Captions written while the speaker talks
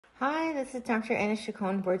Hi, this is Dr. Anna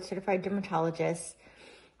Chacon, board certified dermatologist.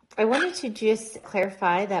 I wanted to just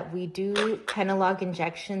clarify that we do Kenalog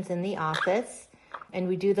injections in the office, and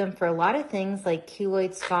we do them for a lot of things like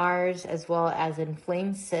keloid scars, as well as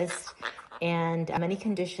inflamed cysts, and many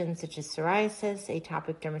conditions such as psoriasis,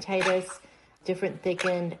 atopic dermatitis, different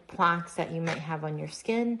thickened plaques that you might have on your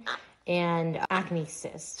skin, and acne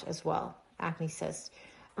cyst as well, acne cyst.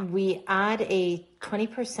 We add a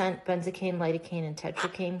 20% benzocaine, lidocaine, and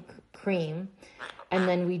tetracaine cream, and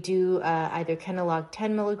then we do either Kenalog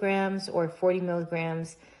 10 milligrams or 40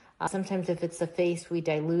 milligrams. Sometimes if it's the face, we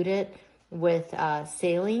dilute it with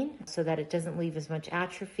saline so that it doesn't leave as much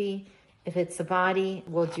atrophy. If it's the body,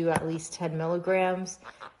 we'll do at least 10 milligrams.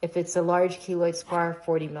 If it's a large keloid scar,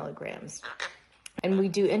 40 milligrams. And we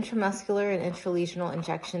do intramuscular and intralesional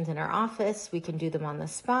injections in our office. We can do them on the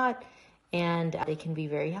spot, and they can be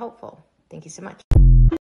very helpful. Thank you so much.